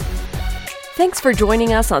Thanks for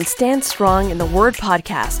joining us on Stand Strong in the Word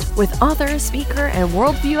podcast with author, speaker, and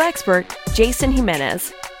worldview expert, Jason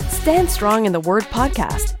Jimenez. Stand Strong in the Word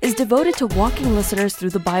podcast is devoted to walking listeners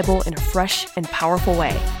through the Bible in a fresh and powerful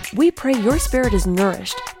way. We pray your spirit is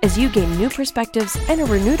nourished as you gain new perspectives and a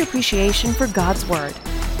renewed appreciation for God's Word.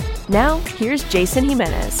 Now, here's Jason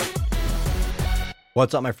Jimenez.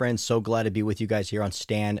 What's up, my friends? So glad to be with you guys here on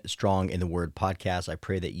Stand Strong in the Word podcast. I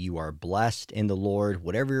pray that you are blessed in the Lord,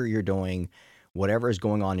 whatever you're doing, whatever is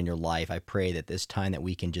going on in your life. I pray that this time that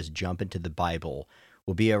we can just jump into the Bible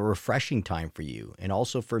will be a refreshing time for you. And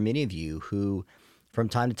also for many of you who from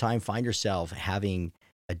time to time find yourself having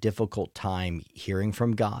a difficult time hearing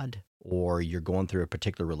from God, or you're going through a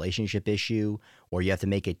particular relationship issue, or you have to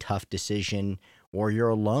make a tough decision, or you're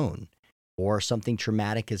alone, or something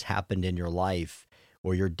traumatic has happened in your life,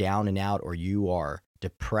 or you're down and out, or you are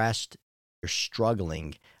depressed, you're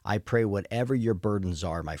struggling. I pray whatever your burdens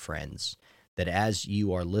are, my friends, that as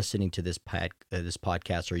you are listening to this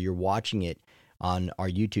podcast, or you're watching it on our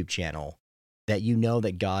YouTube channel, that you know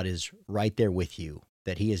that God is right there with you,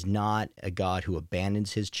 that He is not a God who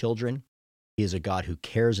abandons His children. He is a God who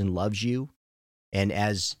cares and loves you. And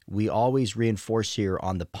as we always reinforce here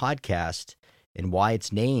on the podcast and why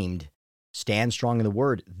it's named Stand Strong in the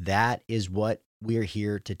Word, that is what we're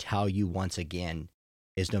here to tell you once again,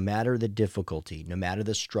 is no matter the difficulty, no matter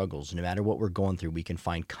the struggles, no matter what we're going through, we can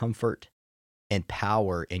find comfort and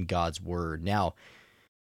power in God's Word. Now,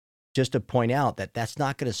 just to point out that that's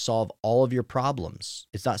not going to solve all of your problems.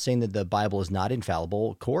 It's not saying that the Bible is not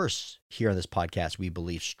infallible. Of course, here on this podcast, we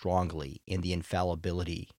believe strongly in the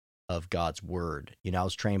infallibility of God's Word. You know, I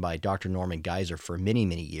was trained by Dr. Norman Geisler for many,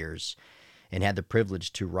 many years and had the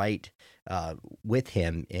privilege to write with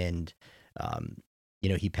him. And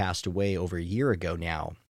he passed away over a year ago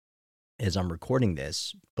now as I'm recording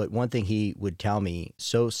this. But one thing he would tell me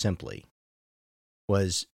so simply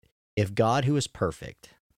was, if God, who is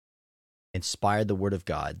perfect, inspired the Word of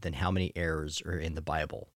God, then how many errors are in the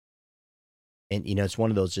Bible? And, it's one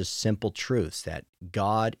of those just simple truths that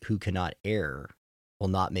God, who cannot err, will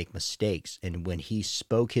not make mistakes. And when He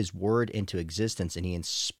spoke His Word into existence and He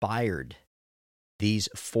inspired these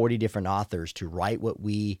 40 different authors to write what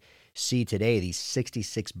we see today, these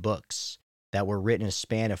 66 books that were written in a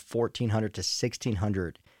span of 1,400 to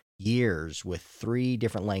 1,600 years with 3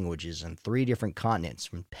 different languages and 3 different continents,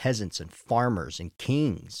 from peasants and farmers and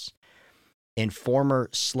kings and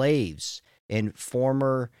former slaves and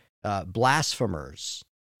former blasphemers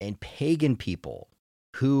and pagan people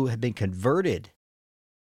who have been converted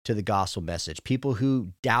to the gospel message, people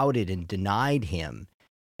who doubted and denied Him,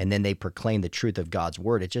 and then they proclaim the truth of God's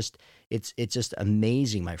Word. It's just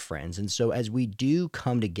amazing, my friends. And so as we do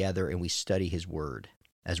come together and we study His Word,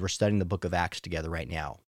 as we're studying the book of Acts together right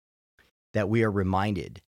now, that we are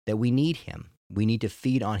reminded that we need Him. We need to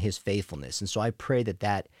feed on His faithfulness. And so I pray that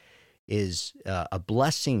that is a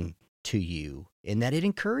blessing to you and that it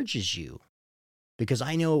encourages you. Because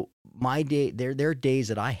I know my day, there are days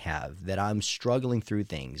that I have that I'm struggling through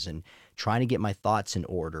things and trying to get my thoughts in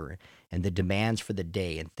order and the demands for the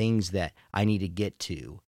day and things that I need to get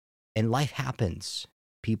to. And life happens.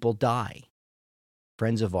 People die.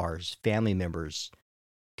 Friends of ours, family members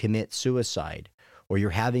commit suicide, or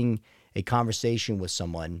you're having a conversation with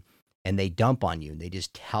someone and they dump on you and they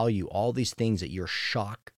just tell you all these things that you're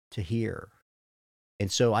shocked to hear.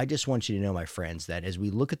 And so I just want you to know, my friends, that as we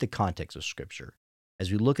look at the context of Scripture,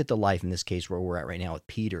 as we look at the life in this case where we're at right now with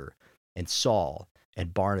Peter and Saul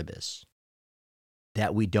and Barnabas,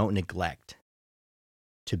 that we don't neglect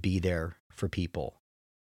to be there for people,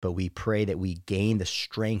 but we pray that we gain the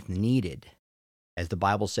strength needed. As the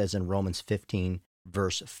Bible says in Romans 15,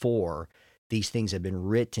 verse 4, these things have been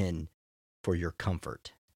written for your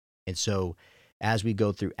comfort. And so as we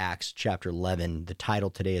go through Acts chapter 11, the title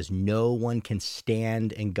today is No One Can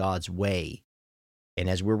Stand in God's Way. And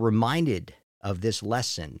as we're reminded of this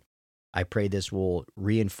lesson, I pray this will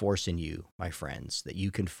reinforce in you, my friends, that you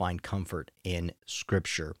can find comfort in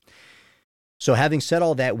Scripture. So having said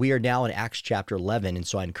all that, we are now in Acts chapter 11. And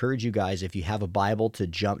so I encourage you guys, if you have a Bible, to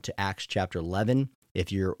jump to Acts chapter 11.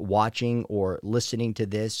 If you're watching or listening to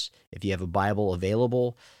this, if you have a Bible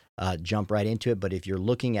available, jump right into it. But if you're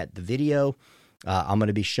looking at the video, I'm going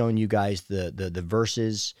to be showing you guys the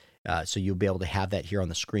verses, so you'll be able to have that here on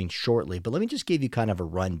the screen shortly. But let me just give you kind of a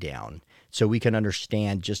rundown so we can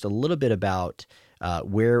understand just a little bit about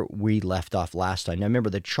where we left off last time. Now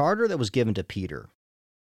remember, the charter that was given to Peter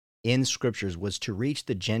in Scriptures was to reach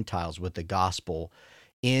the Gentiles with the gospel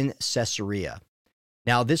in Caesarea.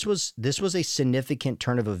 Now, this was a significant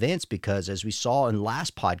turn of events because, as we saw in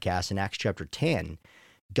last podcast in Acts chapter 10,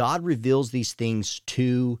 God reveals these things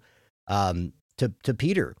to to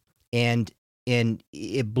Peter. And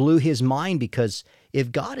it blew his mind, because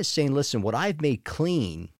if God is saying, listen, what I've made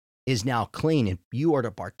clean is now clean and you are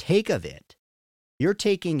to partake of it, you're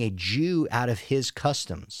taking a Jew out of his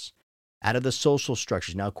customs, out of the social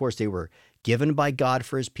structures. Now, of course, they were given by God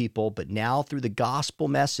for his people, but now through the gospel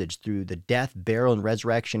message, through the death, burial, and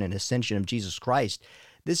resurrection and ascension of Jesus Christ,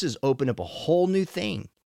 this has opened up a whole new thing.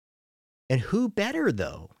 And who better,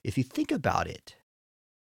 though, if you think about it,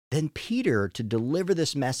 than Peter to deliver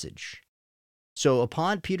this message? So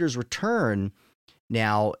upon Peter's return,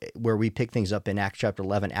 now where we pick things up in Acts chapter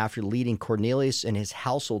 11, after leading Cornelius and his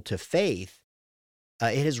household to faith,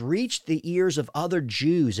 it has reached the ears of other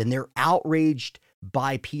Jews, and they're outraged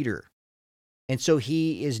by Peter. And so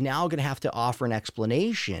he is now going to have to offer an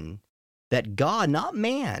explanation that God, not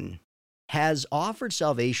man, has offered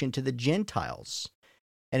salvation to the Gentiles.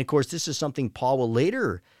 And of course, this is something Paul will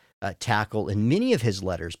later tackle in many of his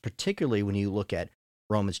letters, particularly when you look at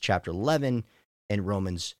Romans chapter 11 and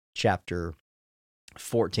Romans chapter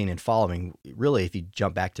 14 and following, really, if you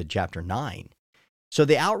jump back to chapter 9. So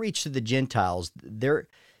the outreach to the Gentiles, they're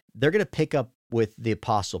going to pick up with the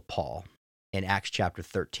Apostle Paul in Acts chapter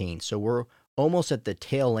 13. So we're almost at the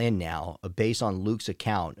tail end now, based on Luke's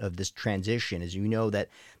account of this transition. As you know, that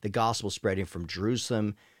the gospel spreading from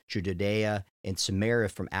Jerusalem to Judea and Samaria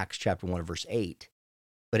from Acts chapter 1 verse 8.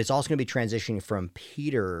 But it's also going to be transitioning from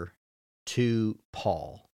Peter to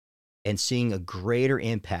Paul and seeing a greater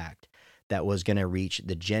impact that was going to reach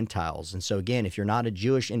the Gentiles. And so again, if you're not a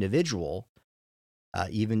Jewish individual,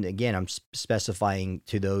 even again, I'm specifying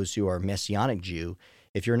to those who are Messianic Jew,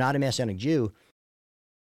 if you're not a Messianic Jew,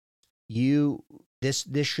 this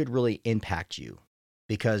should really impact you,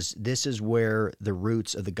 because this is where the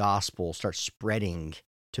roots of the gospel start spreading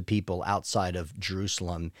to people outside of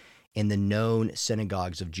Jerusalem in the known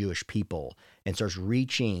synagogues of Jewish people, and starts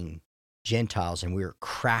reaching Gentiles, and we're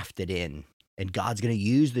crafted in, and God's going to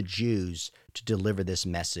use the Jews to deliver this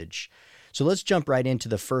message. So let's jump right into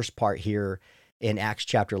the first part here in Acts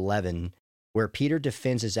chapter 11, where Peter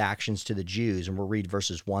defends his actions to the Jews, and we'll read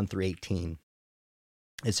verses 1 through 18.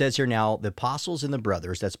 It says here, now the apostles and the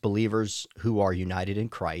brothers, that's believers who are united in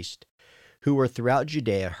Christ, who were throughout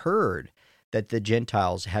Judea, heard that the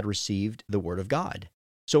Gentiles had received the word of God.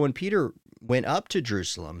 So when Peter went up to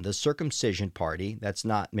Jerusalem, the circumcision party, that's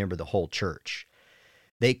not, remember, the whole church,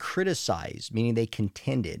 they criticized, meaning they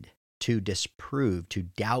contended to disprove, to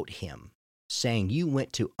doubt him, saying, you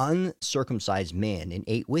went to uncircumcised men and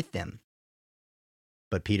ate with them.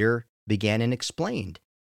 But Peter began and explained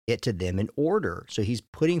it to them in order. So he's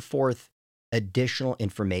putting forth additional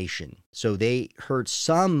information. So they heard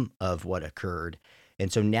some of what occurred.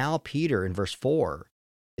 And so now Peter in verse 4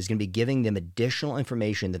 is going to be giving them additional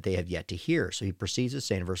information that they have yet to hear. So he proceeds to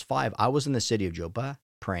say in verse 5, I was in the city of Joppa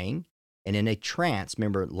praying, and in a trance.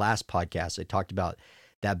 Remember last podcast, I talked about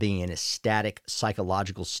that being an ecstatic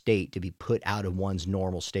psychological state to be put out of one's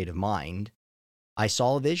normal state of mind. I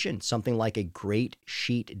saw a vision, something like a great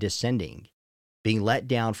sheet descending, being let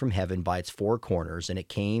down from heaven by its four corners, and it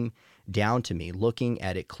came down to me. Looking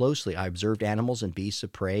at it closely, I observed animals and beasts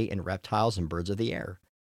of prey and reptiles and birds of the air.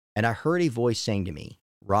 And I heard a voice saying to me,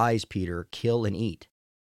 rise, Peter, kill and eat.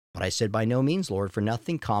 But I said, by no means, Lord, for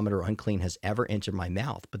nothing common or unclean has ever entered my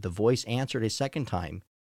mouth. But the voice answered a second time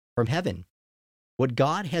from heaven, what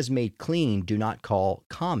God has made clean, do not call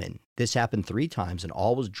common. This happened 3 times, and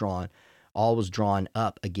all was drawn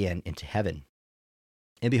up again into heaven.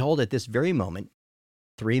 And behold, at this very moment,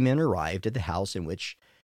 3 men arrived at the house in which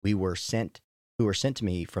who were sent to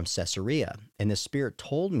me from Caesarea, and the Spirit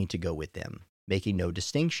told me to go with them, making no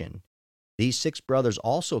distinction. These 6 brothers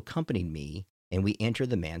also accompanied me, and we entered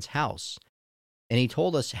the man's house. And he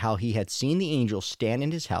told us how he had seen the angel stand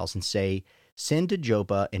in his house and say, send to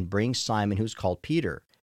Joppa and bring Simon, who is called Peter.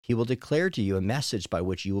 He will declare to you a message by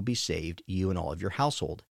which you will be saved, you and all of your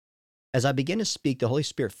household. As I began to speak, the Holy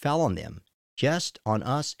Spirit fell on them, just on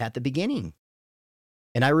us at the beginning.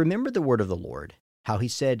 And I remembered the word of the Lord, how he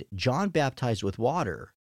said, John baptized with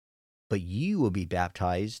water, but you will be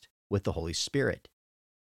baptized with the Holy Spirit.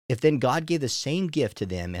 If then God gave the same gift to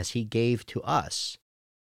them as he gave to us,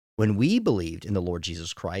 when we believed in the Lord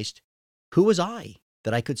Jesus Christ, who was I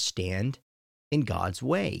that I could stand in God's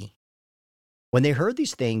way? When they heard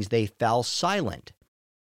these things, they fell silent,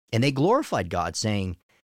 and they glorified God, saying,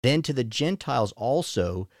 then to the Gentiles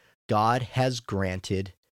also God has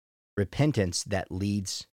granted repentance that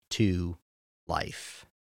leads to life.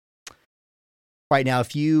 Right now,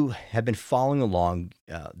 if you have been following along,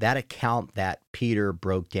 that account that Peter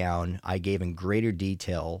broke down, I gave in greater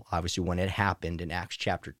detail, obviously, when it happened in Acts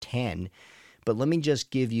chapter 10. But let me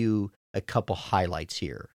just give you a couple highlights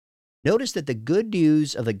here. Notice that the good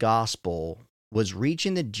news of the gospel was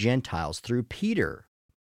reaching the Gentiles through Peter.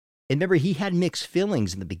 And remember, he had mixed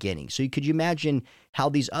feelings in the beginning. So could you imagine how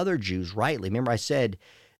these other Jews, rightly, remember I said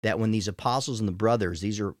that when these apostles and the brothers,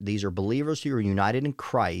 these are believers who are united in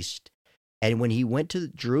Christ, and when he went to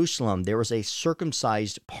Jerusalem, there was a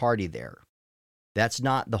circumcised party there. That's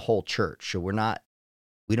not the whole church. So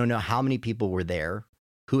we don't know how many people were there,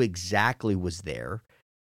 who exactly was there,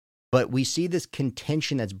 but we see this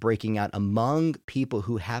contention that's breaking out among people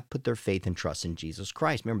who have put their faith and trust in Jesus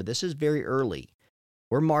Christ. Remember, this is very early.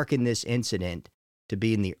 We're marking this incident to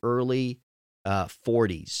be in the early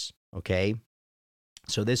 40s, okay?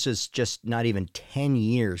 So this is just not even 10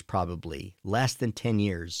 years, probably, less than 10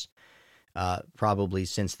 years, probably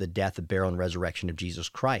since the death, the burial, and resurrection of Jesus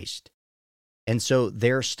Christ. And so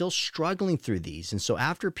they're still struggling through these. And so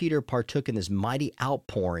after Peter partook in this mighty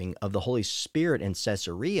outpouring of the Holy Spirit in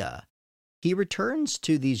Caesarea, he returns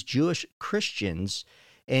to these Jewish Christians,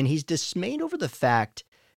 and he's dismayed over the fact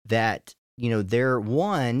that, they're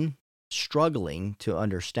struggling to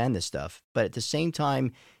understand this stuff, but at the same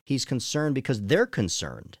time, he's concerned because they're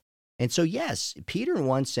concerned. And so, yes, Peter, in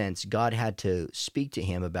one sense, God had to speak to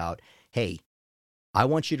him about, hey, I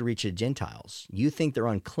want you to reach the Gentiles. You think they're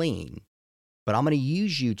unclean, but I'm going to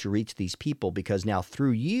use you to reach these people because now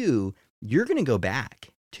through you, you're going to go back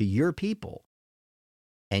to your people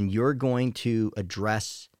and you're going to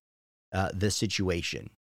address the situation,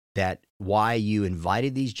 that why you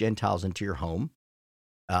invited these Gentiles into your home.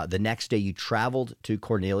 The next day you traveled to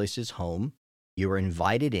Cornelius's home. You were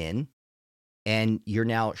invited in, and you're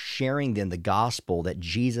now sharing them the gospel that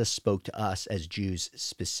Jesus spoke to us as Jews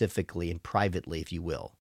specifically and privately, if you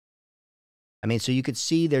will. I mean, so you could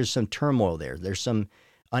see there's some turmoil there. There's some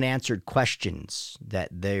unanswered questions that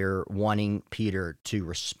they're wanting Peter to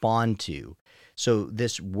respond to. So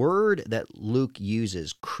this word that Luke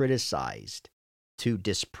uses, criticized, to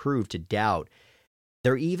disprove, to doubt,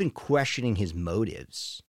 they're even questioning his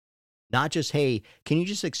motives. Not just, hey, can you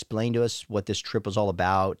just explain to us what this trip was all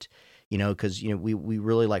about? Because, we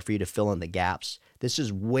really like for you to fill in the gaps. This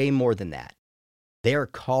is way more than that. They are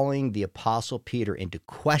calling the Apostle Peter into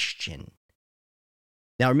question.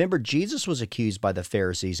 Now, remember, Jesus was accused by the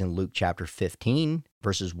Pharisees in Luke chapter 15,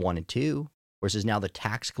 verses 1 and 2, where it says, now the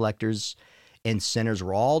tax collectors and sinners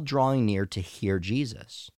were all drawing near to hear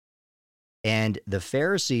Jesus. And the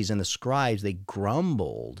Pharisees and the scribes, they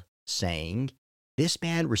grumbled, saying, this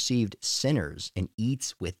man received sinners and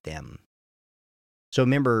eats with them. So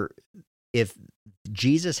remember, if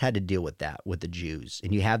Jesus had to deal with that with the Jews,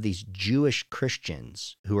 and you have these Jewish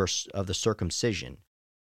Christians who are of the circumcision,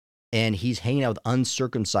 and he's hanging out with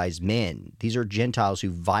uncircumcised men, these are Gentiles who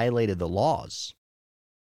violated the laws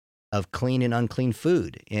of clean and unclean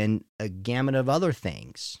food and a gamut of other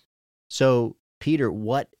things. So, Peter,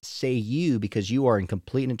 what say you? Because you are in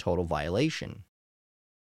complete and total violation.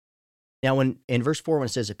 Now, in verse 4, when it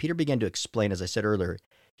says that Peter began to explain, as I said earlier,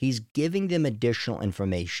 he's giving them additional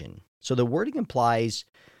information. So the wording implies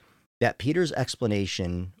that Peter's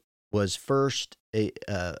explanation was first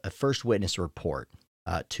a first witness report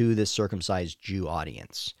to the circumcised Jew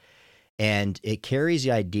audience. And it carries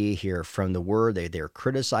the idea here from the word they're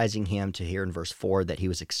criticizing him to here in verse 4 that he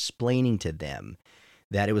was explaining to them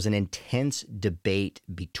that it was an intense debate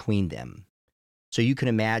between them. So you can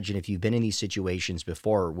imagine if you've been in these situations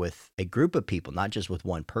before with a group of people, not just with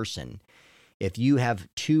one person, if you have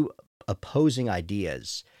two opposing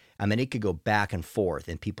ideas, I mean, it could go back and forth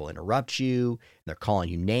and people interrupt you, and they're calling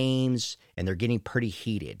you names, and they're getting pretty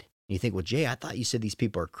heated. And you think, well, Jay, I thought you said these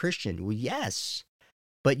people are Christian. Well, yes,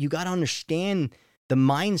 but you got to understand the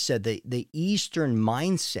mindset, the Eastern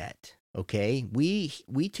mindset, okay? We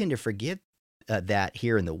tend to forget that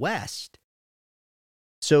here in the West.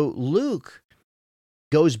 So Luke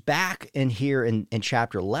goes back in here in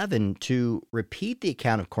chapter 11 to repeat the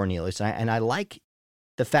account of Cornelius. And I like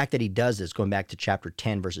the fact that he does this, going back to chapter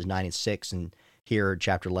 10, verses 9 and 6, and here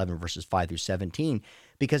chapter 11, verses 5 through 17,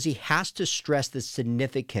 because he has to stress the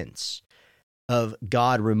significance of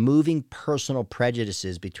God removing personal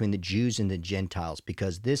prejudices between the Jews and the Gentiles,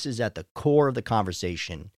 because this is at the core of the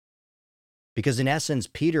conversation. Because in essence,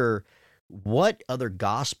 Peter, what other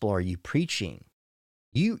gospel are you preaching?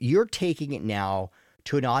 You're taking it now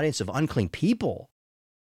to an audience of unclean people.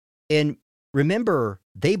 And remember,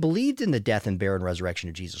 they believed in the death and burial and resurrection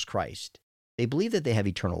of Jesus Christ. They believe that they have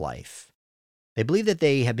eternal life. They believe that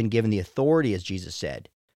they have been given the authority, as Jesus said,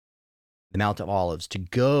 the Mount of Olives, to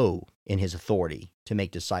go in his authority to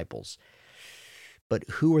make disciples. But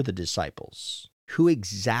who are the disciples? Who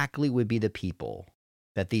exactly would be the people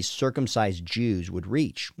that these circumcised Jews would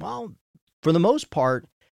reach? Well, for the most part,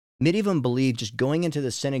 Many of them believed just going into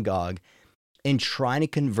the synagogue and trying to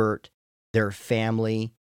convert their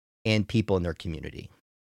family and people in their community.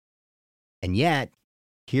 And yet,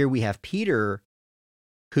 here we have Peter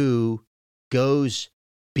who goes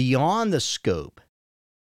beyond the scope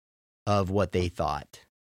of what they thought,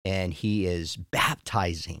 and he is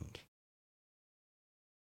baptizing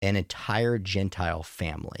an entire Gentile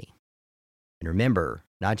family. And remember,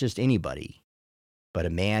 not just anybody, but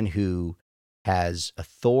a man who has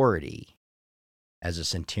authority as a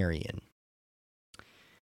centurion.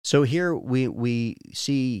 So here we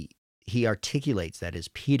see he articulates that as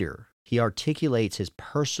Peter. He articulates his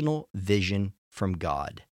personal vision from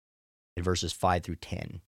God in verses 5 through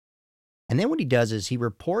 10. And then what he does is he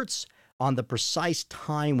reports on the precise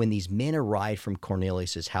time when these men arrived from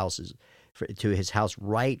Cornelius' houses to his house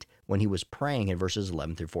right when he was praying in verses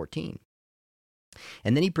 11 through 14.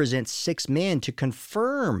 And then he presents 6 men to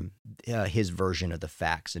confirm his version of the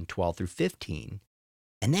facts in 12 through 15.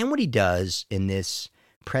 And then what he does in this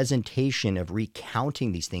presentation of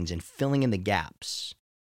recounting these things and filling in the gaps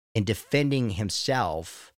and defending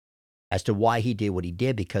himself as to why he did what he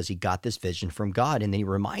did, because he got this vision from God. And then he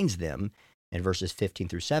reminds them in verses 15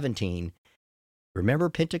 through 17, remember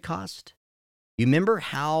Pentecost? You remember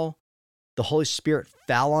how the Holy Spirit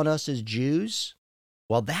fell on us as Jews?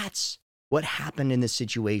 Well, that's what happened in this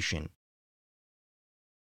situation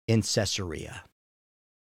in Caesarea.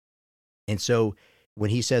 And so when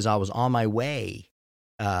he says, I was on my way,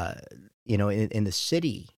 in the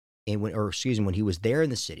city, when he was there in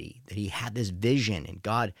the city, that he had this vision and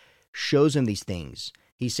God shows him these things.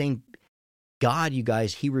 He's saying, God, you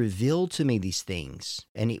guys, he revealed to me these things.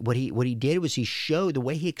 And what he did was he showed the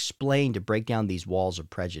way he explained to break down these walls of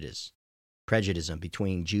prejudice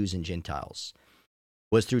between Jews and Gentiles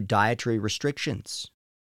was through dietary restrictions.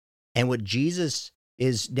 And what Jesus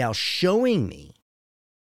is now showing me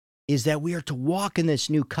is that we are to walk in this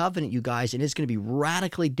new covenant, you guys, and it's going to be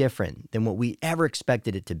radically different than what we ever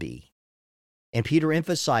expected it to be. And Peter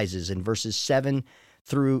emphasizes in verses 7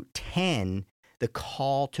 through 10 the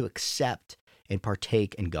call to accept and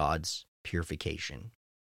partake in God's purification.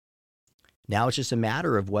 Now it's just a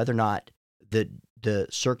matter of whether or not the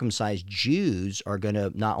circumcised Jews are going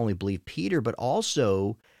to not only believe Peter, but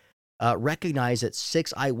also recognize that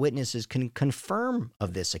 6 eyewitnesses can confirm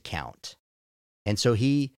of this account. And so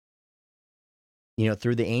he,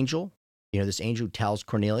 through the angel, this angel tells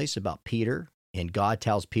Cornelius about Peter, and God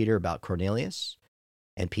tells Peter about Cornelius,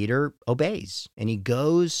 and Peter obeys, and he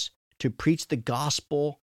goes to preach the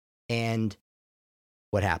gospel, and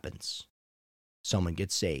what happens? Someone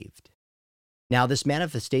gets saved. Now, this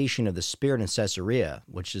manifestation of the Spirit in Caesarea,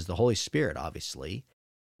 which is the Holy Spirit, obviously,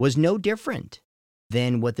 was no different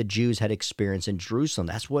than what the Jews had experienced in Jerusalem.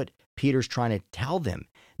 That's what Peter's trying to tell them.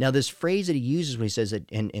 Now, this phrase that he uses when he says it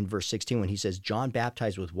in verse 16, when he says, John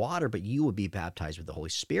baptized with water, but you will be baptized with the Holy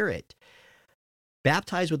Spirit.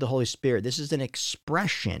 Baptized with the Holy Spirit, this is an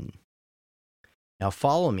expression. Now,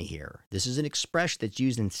 follow me here. This is an expression that's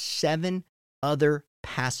used in 7 other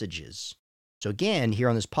passages. So again, here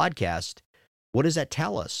on this podcast, what does that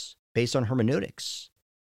tell us based on hermeneutics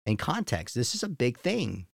and context? This is a big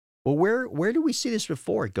thing. Well, where do we see this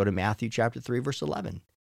before? Go to Matthew chapter 3, verse 11,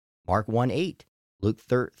 Mark 1:8, Luke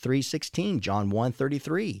 3:16, John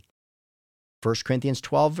 1:33, 1 Corinthians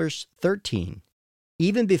 12, verse 13.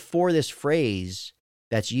 Even before this phrase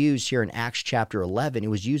that's used here in Acts chapter 11, it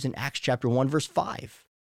was used in Acts chapter 1, verse 5.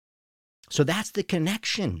 So that's the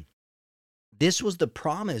connection. This was the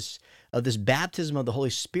promise of this baptism of the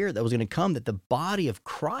Holy Spirit that was going to come, that the body of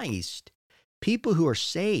Christ, people who are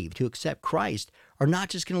saved, who accept Christ, are not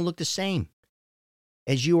just going to look the same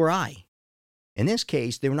as you or I. In this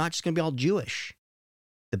case, they were not just going to be all Jewish.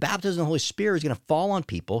 The baptism of the Holy Spirit is going to fall on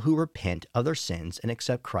people who repent of their sins and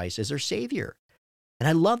accept Christ as their Savior. And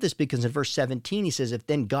I love this because in verse 17, he says, if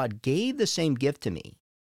then God gave the same gift to me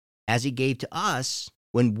as he gave to us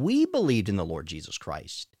when we believed in the Lord Jesus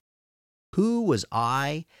Christ, who was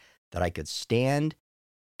I that I could stand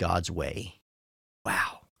God's way?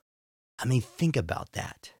 Wow. I mean, think about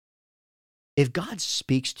that. If God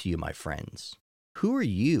speaks to you, my friends, who are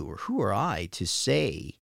you or who are I to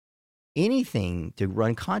say anything to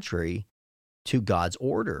run contrary to God's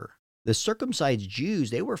order? The circumcised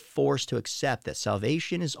Jews, they were forced to accept that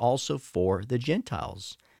salvation is also for the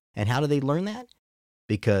Gentiles. And how do they learn that?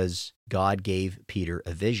 Because God gave Peter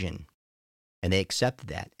a vision, and they accepted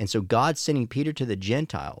that. And so God sending Peter to the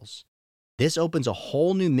Gentiles, this opens a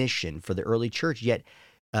whole new mission for the early church. Yet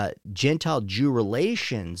Gentile-Jew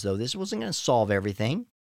relations, though, this wasn't going to solve everything,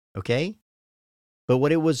 okay? But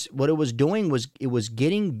what it was doing was it was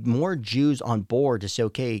getting more Jews on board to say,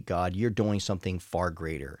 okay, God, you're doing something far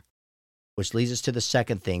greater. which leads us to the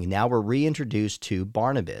second thing. Now we're reintroduced to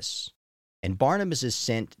Barnabas. And Barnabas is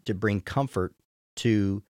sent to bring comfort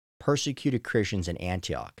to persecuted Christians in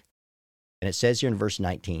Antioch. And it says here in verse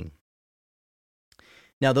 19,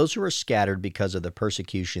 now those who were scattered because of the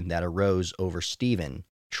persecution that arose over Stephen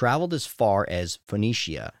traveled as far as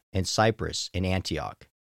Phoenicia and Cyprus and Antioch,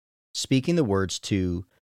 speaking the words to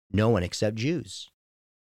no one except Jews.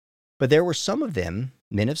 But there were some of them,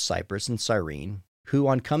 men of Cyprus and Cyrene, who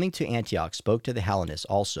on coming to Antioch spoke to the Hellenists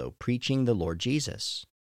also, preaching the Lord Jesus.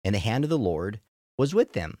 And the hand of the Lord was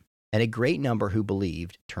with them, and a great number who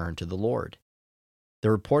believed turned to the Lord.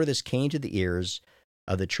 The report of this came to the ears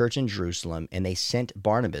of the church in Jerusalem, and they sent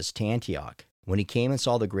Barnabas to Antioch. When he came and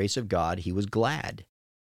saw the grace of God, he was glad,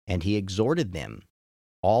 and he exhorted them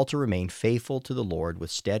all to remain faithful to the Lord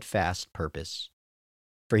with steadfast purpose.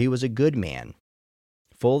 For he was a good man,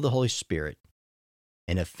 full of the Holy Spirit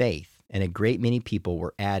and of faith, and a great many people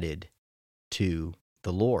were added to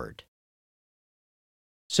the Lord.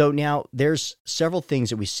 So now there's several things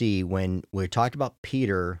that we see when we talked about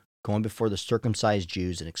Peter going before the circumcised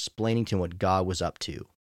Jews and explaining to them what God was up to.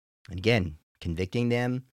 And again, convicting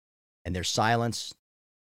them and their silence.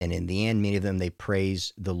 And in the end, many of them, they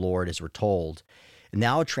praise the Lord as we're told. And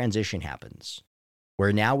now a transition happens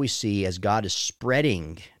where now we see as God is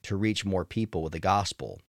spreading to reach more people with the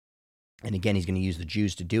gospel. And again, he's going to use the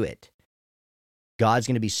Jews to do it. God's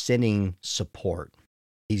going to be sending support.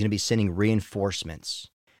 He's going to be sending reinforcements.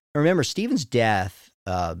 Remember, Stephen's death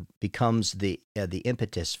becomes the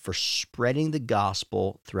impetus for spreading the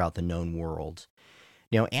gospel throughout the known world.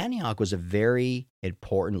 Now, Antioch was a very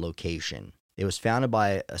important location. It was founded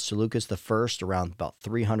by Seleucus I around about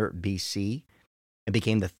 300 BC and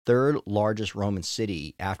became the third largest Roman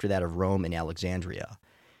city after that of Rome and Alexandria.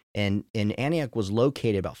 And Antioch was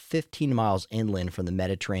located about 15 miles inland from the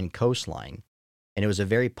Mediterranean coastline. And it was a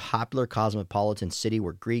very popular cosmopolitan city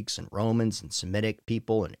where Greeks and Romans and Semitic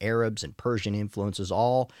people and Arabs and Persian influences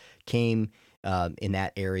all came in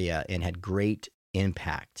that area and had great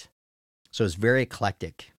impact. So it's very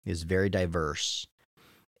eclectic, it's very diverse.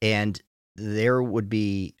 And there would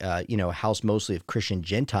be, a house mostly of Christian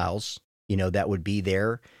Gentiles, that would be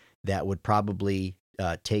there, that would probably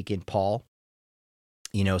take in Paul,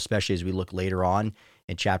 especially as we look later on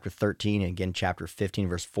in chapter 13 and again chapter 15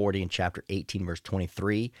 verse 40 and chapter 18 verse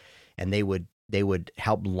 23, and they would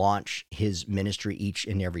help launch his ministry each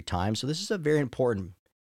and every time. So this is a very important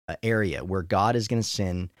area where God is going to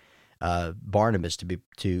send Barnabas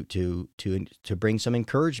to bring some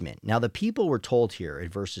encouragement. Now the people were told here in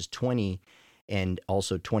verses 20 and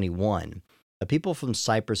also 21. The people from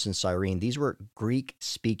Cyprus and Cyrene, these were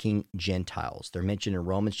Greek-speaking Gentiles. They're mentioned in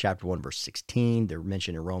Romans chapter 1, verse 16. They're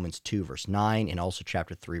mentioned in Romans 2, verse 9, and also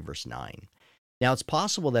chapter 3, verse 9. Now, it's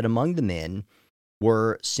possible that among the men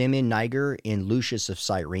were Simon Niger and Lucius of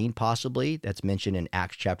Cyrene, possibly. That's mentioned in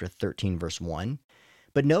Acts chapter 13, verse 1.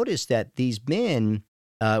 But notice that these men,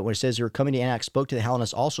 when it says they were coming to Antioch, spoke to the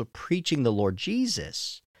Hellenists, also preaching the Lord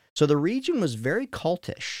Jesus. So the region was very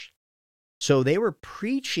cultish. So they were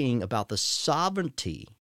preaching about the sovereignty.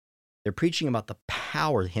 They're preaching about the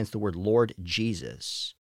power, hence the word Lord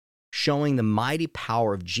Jesus, showing the mighty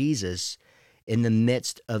power of Jesus in the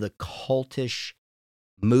midst of the cultish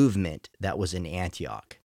movement that was in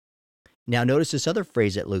Antioch. Now notice this other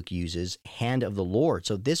phrase that Luke uses, hand of the Lord.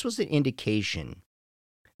 So this was an indication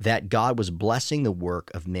that God was blessing the work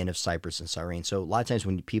of men of Cyprus and Cyrene. So a lot of times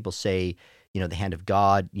when people say, the hand of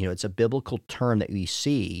God, it's a biblical term that we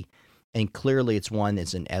see. And clearly it's one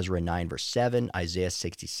that's in Ezra 9, verse 7, Isaiah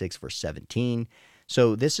 66, verse 17.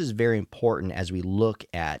 So this is very important as we look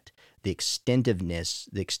at the extensiveness,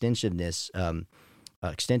 I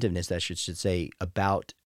should say,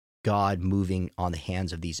 about God moving on the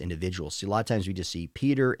hands of these individuals. See, a lot of times we just see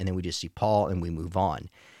Peter and then we just see Paul and we move on.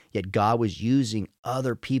 Yet God was using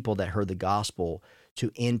other people that heard the gospel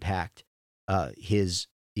to impact his,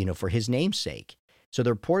 for his name's sake. So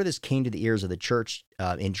the report of this came to the ears of the church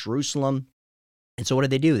in Jerusalem. And so what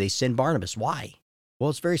did they do? They send Barnabas. Why? Well,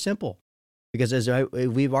 it's very simple. Because as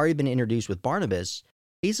we've already been introduced with Barnabas,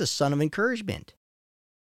 he's a son of encouragement.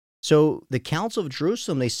 So the Council of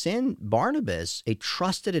Jerusalem, they send Barnabas, a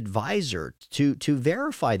trusted advisor, to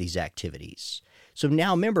verify these activities. So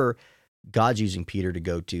now remember, God's using Peter to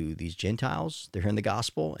go to these Gentiles. They're hearing the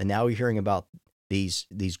gospel. And now we're hearing about these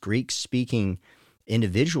Greek-speaking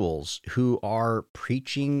individuals who are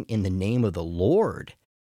preaching in the name of the Lord,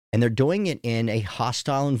 and they're doing it in a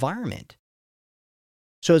hostile environment.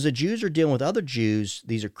 So as the Jews are dealing with other Jews,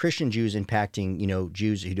 these are Christian Jews impacting,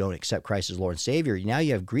 Jews who don't accept Christ as Lord and Savior. Now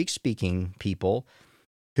you have Greek-speaking people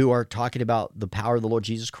who are talking about the power of the Lord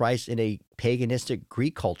Jesus Christ in a paganistic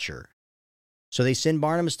Greek culture. So they send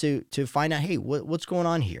Barnabas to find out, hey, what's going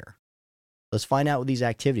on here? Let's find out with these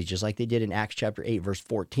activities, just like they did in Acts chapter 8, verse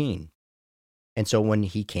 14. And so when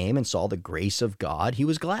he came and saw the grace of God, he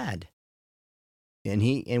was glad.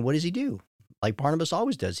 And what does he do? Like Barnabas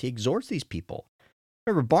always does, he exhorts these people.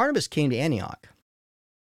 Remember, Barnabas came to Antioch,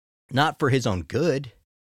 not for his own good,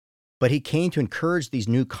 but he came to encourage these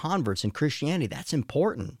new converts in Christianity. That's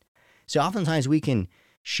important. So oftentimes we can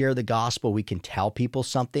share the gospel, we can tell people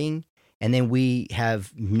something, and then we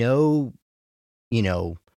have no,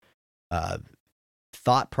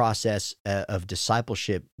 thought process of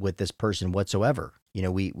discipleship with this person whatsoever.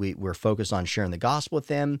 We're focused on sharing the gospel with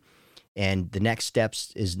them, and the next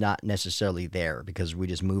steps is not necessarily there because we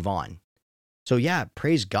just move on. So yeah,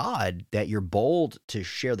 praise God that you're bold to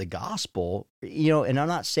share the gospel, and I'm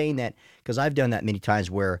not saying that because I've done that many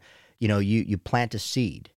times where, you plant a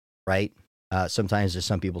seed, right? Sometimes, as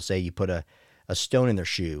some people say, you put a stone in their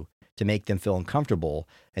shoe to make them feel uncomfortable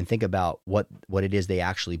and think about what it is they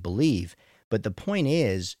actually believe. But the point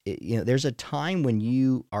is, there's a time when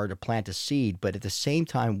you are to plant a seed, but at the same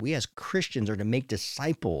time, we as Christians are to make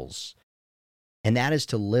disciples. And that is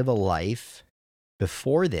to live a life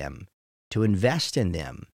before them, to invest in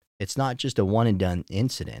them. It's not just a one and done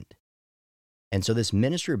incident. And so this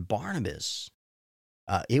ministry of Barnabas,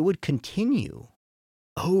 it would continue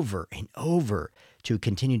over and over to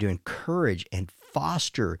continue to encourage and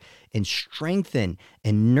foster and strengthen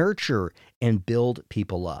and nurture and build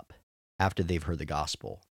people up after they've heard the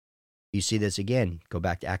gospel. You see this again. Go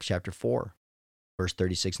back to Acts chapter 4, verse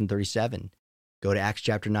 36 and 37. Go to Acts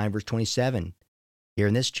chapter 9, verse 27. Here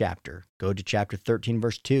in this chapter, go to chapter 13,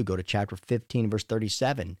 verse 2. Go to chapter 15, verse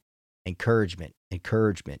 37. Encouragement,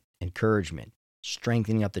 encouragement, encouragement.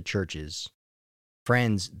 Strengthening up the churches.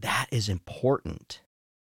 Friends, that is important.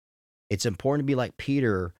 It's important to be like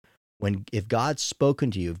Peter if God's spoken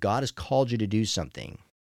to you, if God has called you to do something,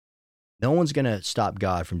 no one's going to stop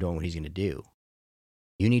God from doing what he's going to do.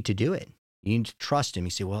 You need to do it. You need to trust him. You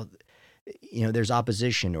say, well, there's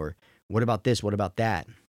opposition, or what about this? What about that?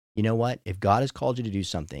 You know what? If God has called you to do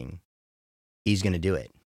something, he's going to do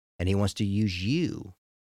it. And he wants to use you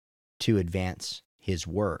to advance his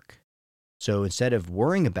work. So instead of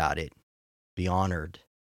worrying about it, be honored,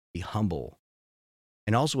 be humble.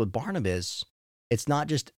 And also with Barnabas, it's not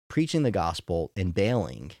just preaching the gospel and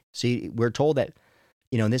bailing. See, we're told that,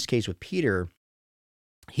 in this case with Peter,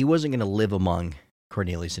 he wasn't going to live among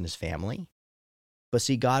Cornelius and his family. But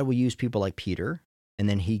see, God will use people like Peter, and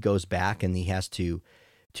then he goes back and he has to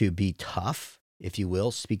be tough, if you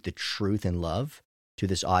will, speak the truth in love to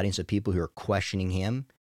this audience of people who are questioning him,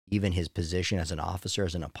 even his position as an officer,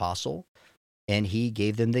 as an apostle. And he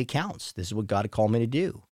gave them the accounts. This is what God had called me to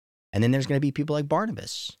do. And then there's going to be people like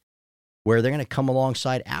Barnabas, where they're going to come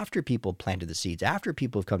alongside after people planted the seeds, after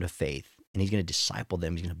people have come to faith, and he's going to disciple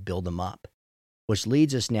them, he's going to build them up. Which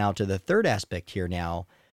leads us now to the third aspect here now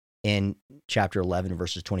in chapter 11,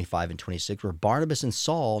 verses 25 and 26, where Barnabas and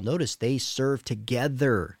Saul, notice they served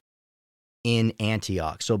together in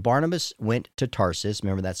Antioch. So Barnabas went to Tarsus,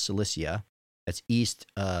 remember that's Cilicia, that's East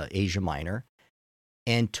Asia Minor,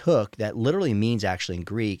 and took, that literally means actually in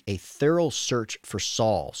Greek, a thorough search for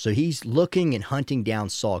Saul. So he's looking and hunting down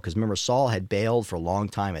Saul, because remember, Saul had bailed for a long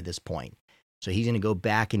time at this point. So he's going to go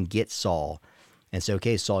back and get Saul and say,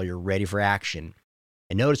 okay, Saul, you're ready for action.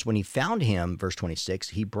 And notice when he found him, verse 26,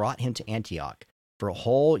 he brought him to Antioch. For a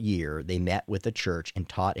whole year, they met with the church and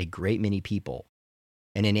taught a great many people.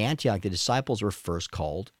 And in Antioch, the disciples were first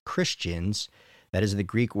called Christians. That is the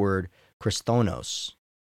Greek word Christonos.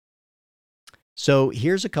 So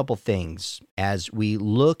here's a couple things as we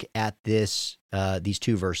look at these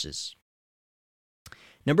two verses.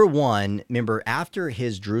 Number one, remember, after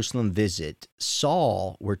his Jerusalem visit,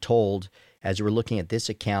 Saul, we're told, as we're looking at this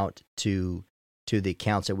account to the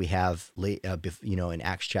accounts that we have, in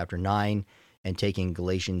Acts chapter 9 and taking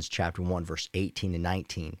Galatians chapter 1, verse 18 and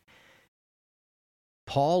 19,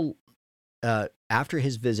 Paul, after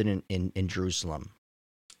his visit in Jerusalem,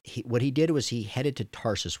 what he did was he headed to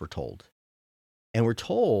Tarsus, we're told. And we're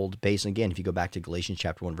told, based on, again, if you go back to Galatians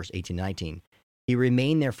chapter 1, verse 18 and 19, he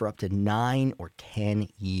remained there for up to 9 or 10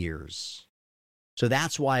 years. So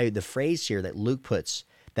that's why the phrase here that Luke puts,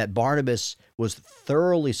 that Barnabas was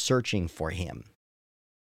thoroughly searching for him.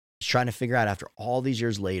 He's trying to figure out, after all these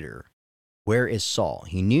years later, where is Saul?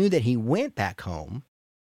 He knew that he went back home,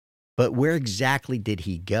 but where exactly did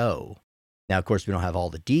he go? Now, of course, we don't have all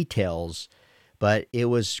the details, but it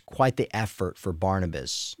was quite the effort for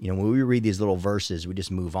Barnabas. When we read these little verses, we just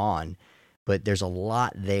move on. But there's a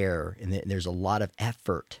lot there, and there's a lot of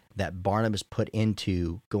effort that Barnabas put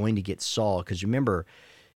into going to get Saul. Because remember,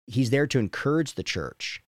 he's there to encourage the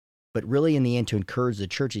church. but really in the end to encourage the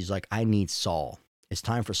church, he's like, I need Saul. It's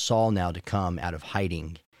time for Saul now to come out of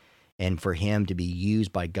hiding and for him to be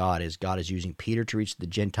used by God as God is using Peter to reach the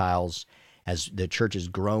Gentiles, as the church is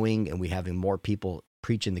growing and we having more people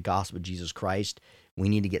preaching the gospel of Jesus Christ. We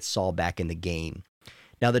need to get Saul back in the game.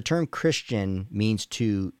 Now, the term Christian means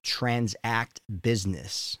to transact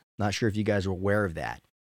business. Not sure if you guys are aware of that.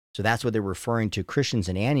 So that's what they're referring to Christians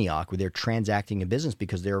in Antioch, where they're transacting a business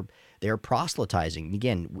because they're proselytizing.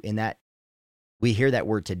 Again, in that we hear that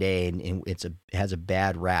word today, and it has a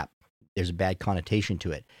bad rap. There's a bad connotation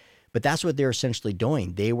to it. But that's what they're essentially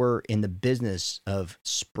doing. They were in the business of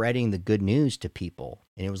spreading the good news to people.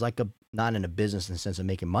 And it was like not in a business in the sense of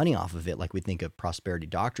making money off of it, like we think of prosperity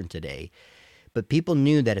doctrine today. But people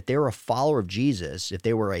knew that if they were a follower of Jesus, if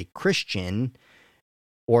they were a Christian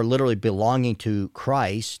or literally belonging to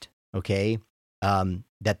Christ, okay,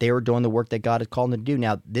 that they were doing the work that God had called them to do.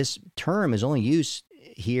 Now, this term is only used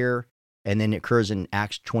here, and then it occurs in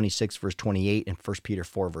Acts 26, verse 28, and 1 Peter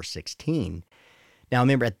 4, verse 16. Now,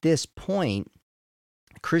 remember, at this point,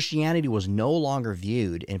 Christianity was no longer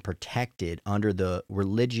viewed and protected under the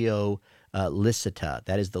religio licita,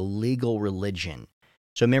 that is the legal religion.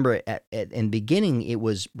 So remember, in the beginning, it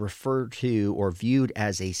was referred to or viewed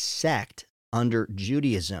as a sect under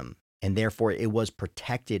Judaism, and therefore it was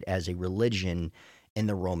protected as a religion in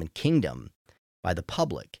the Roman kingdom by the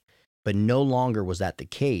public. But no longer was that the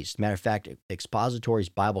case. Matter of fact, Expository's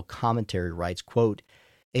Bible commentary writes, quote,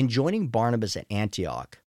 in joining Barnabas at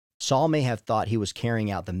Antioch, Saul may have thought he was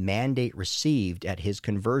carrying out the mandate received at his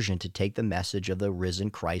conversion to take the message of the risen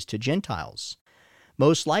Christ to Gentiles.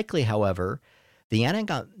 Most likely, however, the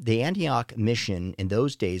Antioch mission in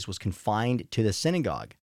those days was confined to the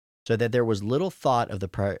synagogue, so that there was little thought of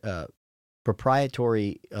the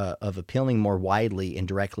proprietary of appealing more widely and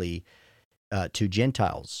directly to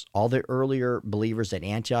Gentiles. All the earlier believers at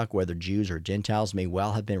Antioch, whether Jews or Gentiles, may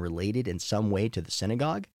well have been related in some way to the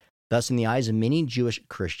synagogue. Thus, in the eyes of many Jewish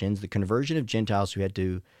Christians, the conversion of Gentiles who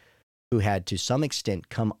had to some extent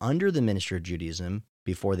come under the ministry of Judaism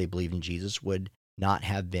before they believed in Jesus would not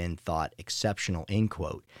have been thought exceptional, end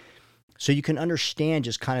quote. So you can understand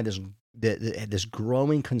just kind of this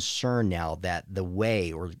growing concern now that the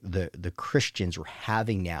way or the Christians were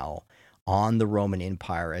having now on the Roman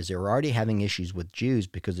Empire, as they were already having issues with Jews,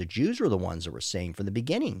 because the Jews were the ones that were saying from the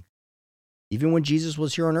beginning, even when Jesus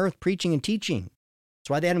was here on earth preaching and teaching.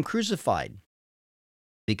 That's why they had him crucified,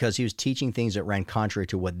 because he was teaching things that ran contrary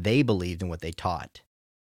to what they believed and what they taught.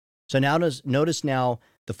 So now notice now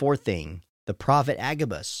the fourth thing, the prophet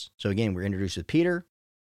Agabus. So again, we're introduced with Peter.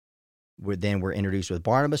 We're introduced with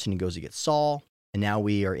Barnabas, and he goes to get Saul. And now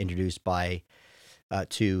we are introduced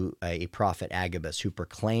to a prophet Agabus, who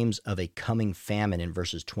proclaims of a coming famine in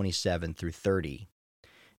verses 27 through 30.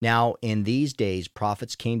 Now, in these days,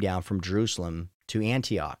 prophets came down from Jerusalem to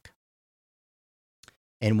Antioch.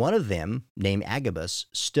 And one of them, named Agabus,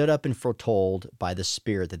 stood up and foretold by the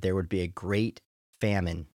Spirit that there would be a great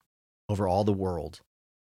famine over all the world.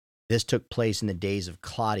 This took place in the days of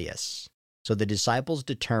Claudius. So the disciples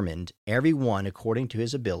determined, every one according to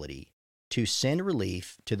his ability, to send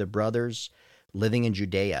relief to the brothers living in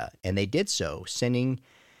Judea. And they did so, sending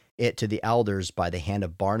it to the elders by the hand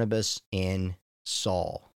of Barnabas and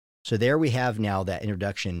Saul. So there we have now that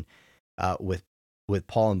introduction with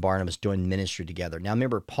Paul and Barnabas doing ministry together. Now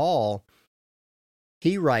remember, Paul,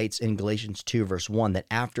 he writes in Galatians 2, verse 1, that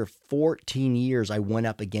after 14 years I went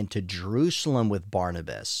up again to Jerusalem with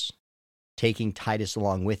Barnabas, taking Titus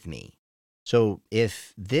along with me. So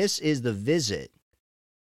if this is the visit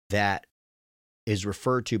that is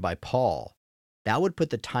referred to by Paul, that would put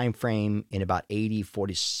the time frame in about AD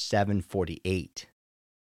 47, 48.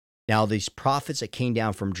 Now, these prophets that came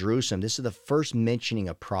down from Jerusalem, this is the first mentioning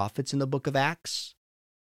of prophets in the book of Acts.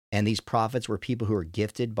 And these prophets were people who were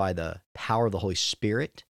gifted by the power of the Holy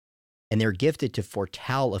Spirit, and they're gifted to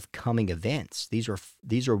foretell of coming events. These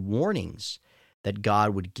are warnings that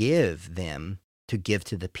God would give them to give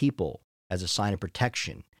to the people as a sign of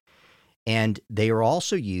protection. And they are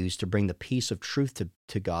also used to bring the peace of truth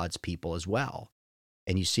to God's people as well.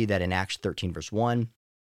 And you see that in Acts 13, verse 1,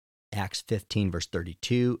 Acts 15, verse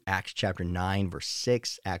 32, Acts chapter 9, verse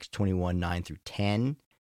 6, Acts 21, 9 through 10.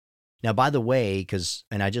 Now, by the way,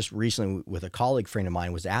 and I just recently with a colleague friend of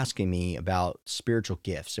mine was asking me about spiritual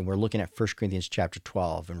gifts, and we're looking at 1 Corinthians chapter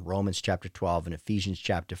 12 and Romans chapter 12 and Ephesians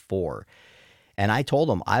chapter 4. And I told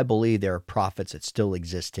him, I believe there are prophets that still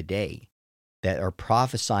exist today that are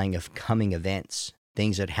prophesying of coming events,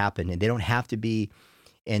 things that happen, and they don't have to be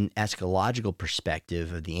an eschatological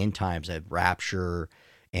perspective of the end times, of rapture,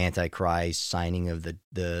 Antichrist, signing of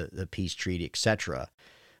the peace treaty, etc.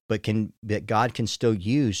 but that God can still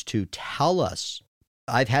use to tell us.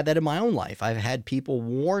 I've had that in my own life. I've had people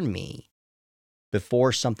warn me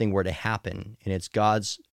before something were to happen, and it's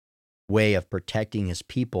God's way of protecting his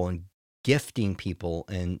people and gifting people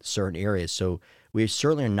in certain areas. So we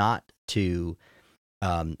certainly are not to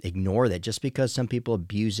ignore that just because some people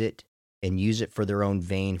abuse it and use it for their own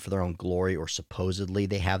vain, for their own glory, or supposedly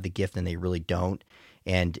they have the gift and they really don't.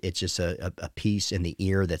 And it's just a piece in the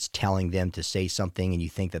ear that's telling them to say something, and you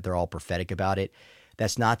think that they're all prophetic about it.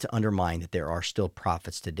 That's not to undermine that there are still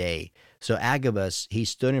prophets today. So Agabus, he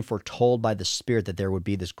stood and foretold by the Spirit that there would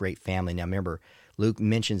be this great family. Now remember, Luke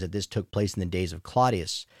mentions that this took place in the days of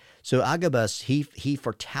Claudius. So Agabus, he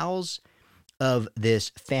foretells of this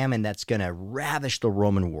famine that's going to ravish the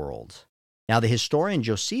Roman world. Now the historian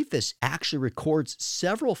Josephus actually records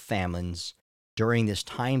several famines during this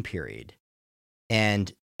time period.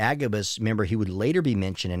 And Agabus, remember, he would later be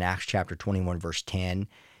mentioned in Acts chapter 21, verse 10,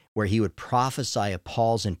 where he would prophesy of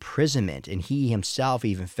Paul's imprisonment. And he himself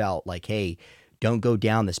even felt like, hey, don't go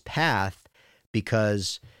down this path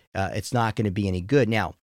because it's not going to be any good.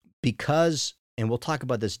 Now, because, and we'll talk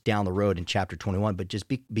about this down the road in chapter 21, but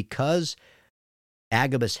just because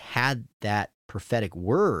Agabus had that prophetic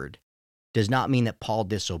word does not mean that Paul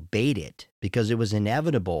disobeyed it, because it was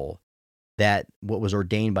inevitable that what was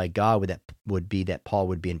ordained by God would be that Paul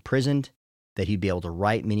would be imprisoned, that he'd be able to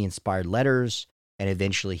write many inspired letters, and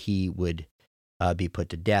eventually he would be put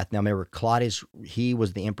to death. Now remember, Claudius, he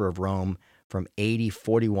was the emperor of Rome from AD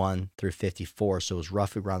 41 through 54, so it was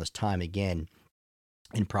roughly around this time again,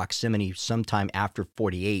 in proximity, sometime after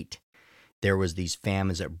 48, there was these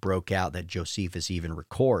famines that broke out that Josephus even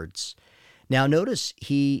records. Now notice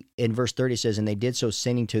he, in verse 30 says, and they did so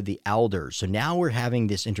sending to the elders. So now we're having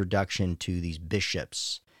this introduction to these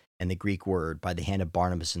bishops and the Greek word by the hand of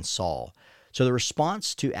Barnabas and Saul. So the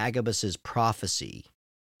response to Agabus's prophecy,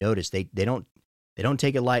 notice they don't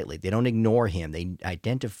take it lightly. They don't ignore him. They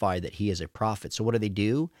identify that he is a prophet. So what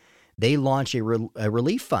do? They launch a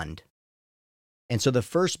relief fund. And so the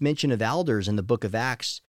first mention of elders in the book of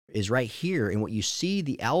Acts is right here. And what you see,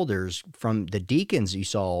 the elders from the deacons you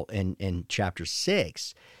saw in chapter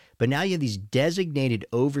 6, but now you have these designated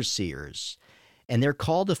overseers, and they're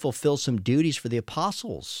called to fulfill some duties for the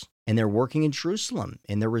apostles, and they're working in Jerusalem,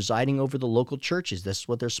 and they're residing over the local churches. That's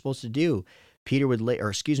what they're supposed to do.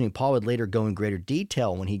 Paul would later go in greater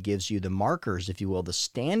detail when he gives you the markers, if you will, the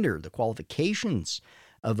standard, the qualifications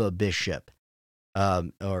of a bishop,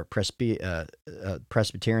 or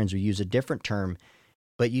Presbyterians will use a different term.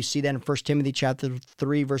 But you see that in 1 Timothy chapter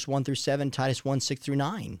 3, verse 1 through 7, Titus 1, 6 through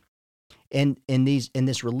 9. And in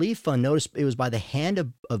this relief fund, notice it was by the hand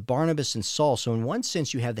of Barnabas and Saul. So in one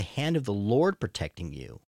sense, you have the hand of the Lord protecting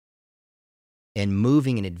you and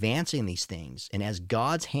moving and advancing these things. And as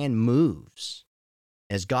God's hand moves,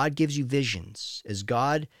 as God gives you visions, as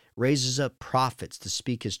God raises up prophets to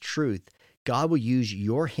speak his truth, God will use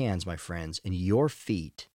your hands, my friends, and your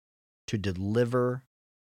feet to deliver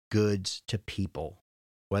goods to people.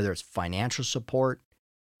 Whether it's financial support,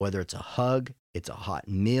 whether it's a hug, it's a hot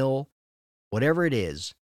meal, whatever it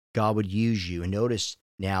is, God would use you. And notice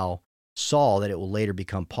now Saul, that it will later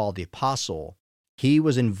become Paul the Apostle, he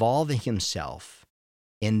was involving himself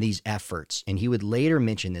in these efforts. And he would later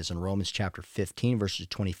mention this in Romans chapter 15, verses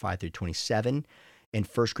 25 through 27, and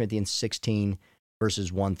 1 Corinthians 16,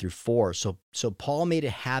 verses 1 through 4. So Paul made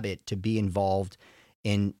a habit to be involved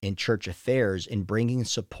in church affairs, in bringing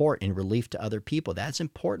support and relief to other people. That's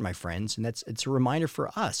important, my friends, and it's a reminder for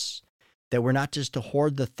us that we're not just to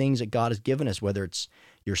hoard the things that God has given us, whether it's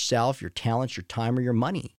yourself, your talents, your time, or your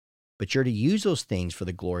money, but you're to use those things for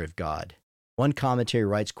the glory of God. One commentary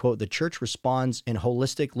writes, quote, "The church responds in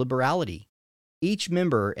holistic liberality. Each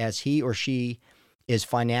member, as he or she is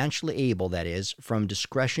financially able, that is, from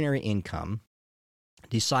discretionary income,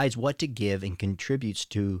 decides what to give and contributes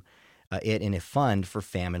to it in a fund for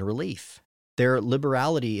famine relief. Their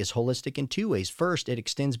liberality is holistic in two ways. First, it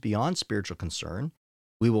extends beyond spiritual concern.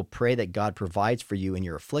 We will pray that God provides for you in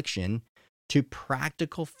your affliction, to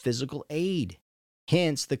practical physical aid.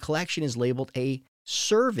 Hence, the collection is labeled a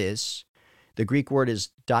service. The Greek word is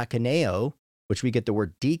diakoneo, which we get the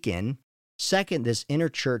word deacon. Second, this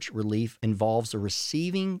interchurch relief involves the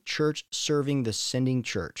receiving church serving the sending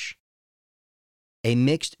church. A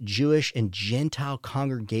mixed Jewish and Gentile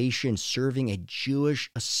congregation serving a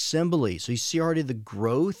Jewish assembly. So you see already the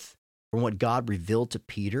growth from what God revealed to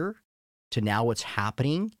Peter to now what's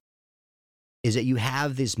happening is that you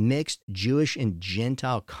have this mixed Jewish and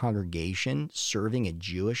Gentile congregation serving a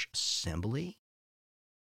Jewish assembly.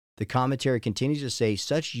 The commentary continues to say,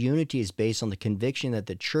 such unity is based on the conviction that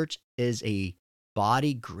the church is a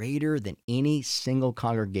body greater than any single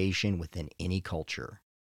congregation within any culture.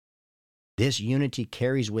 This unity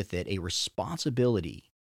carries with it a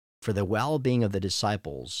responsibility for the well-being of the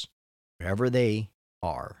disciples, wherever they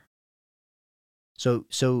are. So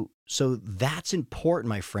that's important,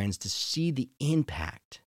 my friends, to see the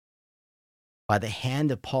impact by the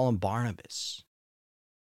hand of Paul and Barnabas,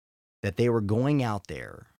 that they were going out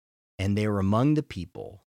there and they were among the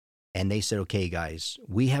people, and they said, okay, guys,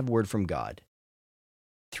 we have word from God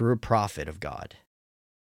through a prophet of God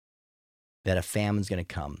that a famine's going to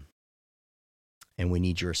come, and we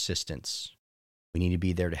need your assistance. We need to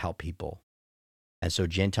be there to help people. And so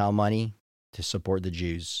Gentile money to support the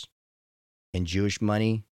Jews, and Jewish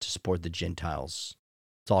money to support the Gentiles.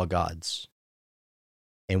 It's all God's.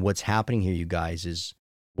 And what's happening here, you guys, is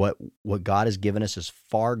what God has given us is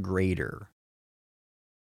far greater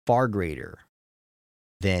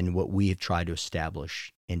than what we have tried to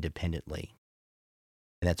establish independently.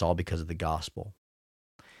 And that's all because of the gospel.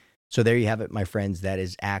 So there you have it, my friends. That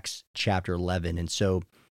is Acts chapter 11. And so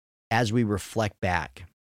as we reflect back,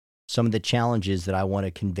 some of the challenges that I want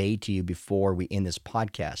to convey to you before we end this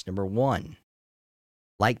podcast. Number one,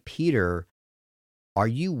 like Peter, are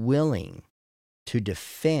you willing to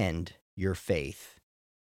defend your faith?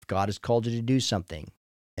 If God has called you to do something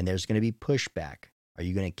and there's going to be pushback, are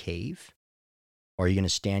you going to cave? Or are you going to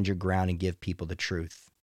stand your ground and give people the truth?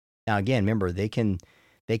 Now, again, remember, they could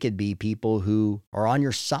be people who are on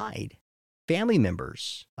your side, family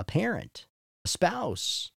members, a parent, a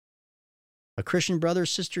spouse, a Christian brother or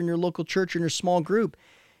sister in your local church or in your small group,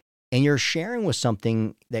 and you're sharing with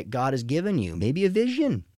something that God has given you, maybe a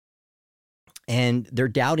vision, and they're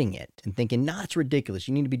doubting it and thinking, nah, it's ridiculous.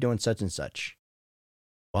 You need to be doing such and such.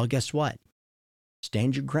 Well, guess what?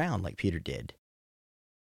 Stand your ground like Peter did,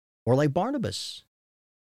 or like Barnabas.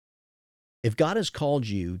 If God has called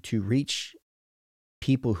you to reach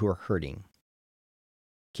people who are hurting,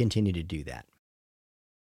 continue to do that.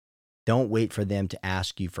 Don't wait for them to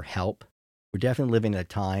ask you for help. We're definitely living in a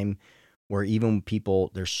time where even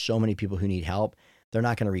there's so many people who need help, they're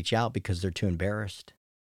not going to reach out because they're too embarrassed.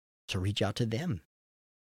 So reach out to them.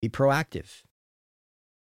 Be proactive.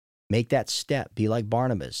 Make that step. Be like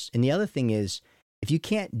Barnabas. And the other thing is, if you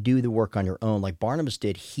can't do the work on your own, like Barnabas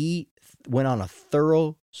did, he went on a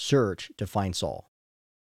thorough search to find Saul.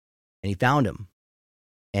 And he found him.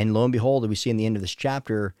 And lo and behold, we see in the end of this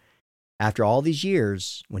chapter, after all these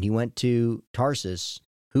years, when he went to Tarsus,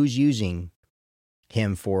 who's using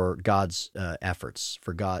him for God's efforts,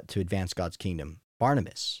 for God to advance God's kingdom?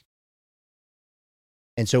 Barnabas.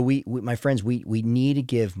 And so we my friends, we need to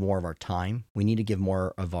give more of our time. We need to give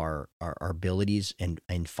more of our abilities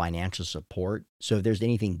and financial support. So if there's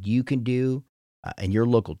anything you can do in your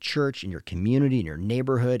local church, in your community, in your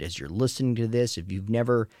neighborhood, as you're listening to this, if you've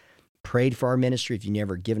never prayed for our ministry, if you've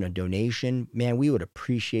never given a donation, man, we would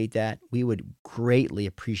appreciate that. We would greatly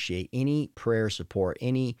appreciate any prayer support,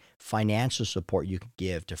 any financial support you can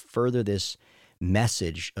give to further this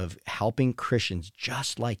message of helping Christians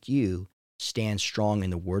just like you stand strong in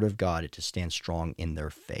the Word of God and to stand strong in their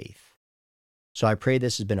faith. So I pray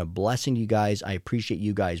this has been a blessing to you guys. I appreciate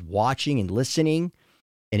you guys watching and listening.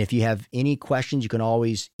 And if you have any questions, you can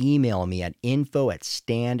always email me at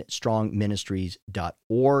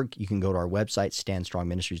info@standstrongministries.org. You can go to our website,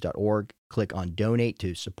 standstrongministries.org, click on donate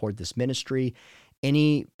to support this ministry.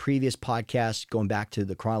 Any previous podcasts, going back to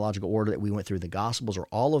the chronological order that we went through the Gospels, are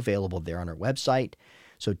all available there on our website.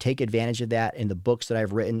 So take advantage of that. And the books that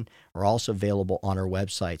I've written are also available on our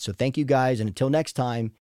website. So thank you guys. And until next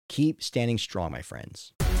time, keep standing strong, my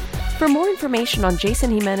friends. For more information on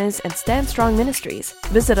Jason Jimenez and Stand Strong Ministries,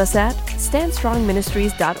 visit us at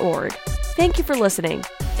standstrongministries.org. Thank you for listening,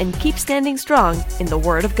 and keep standing strong in the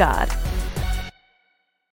Word of God.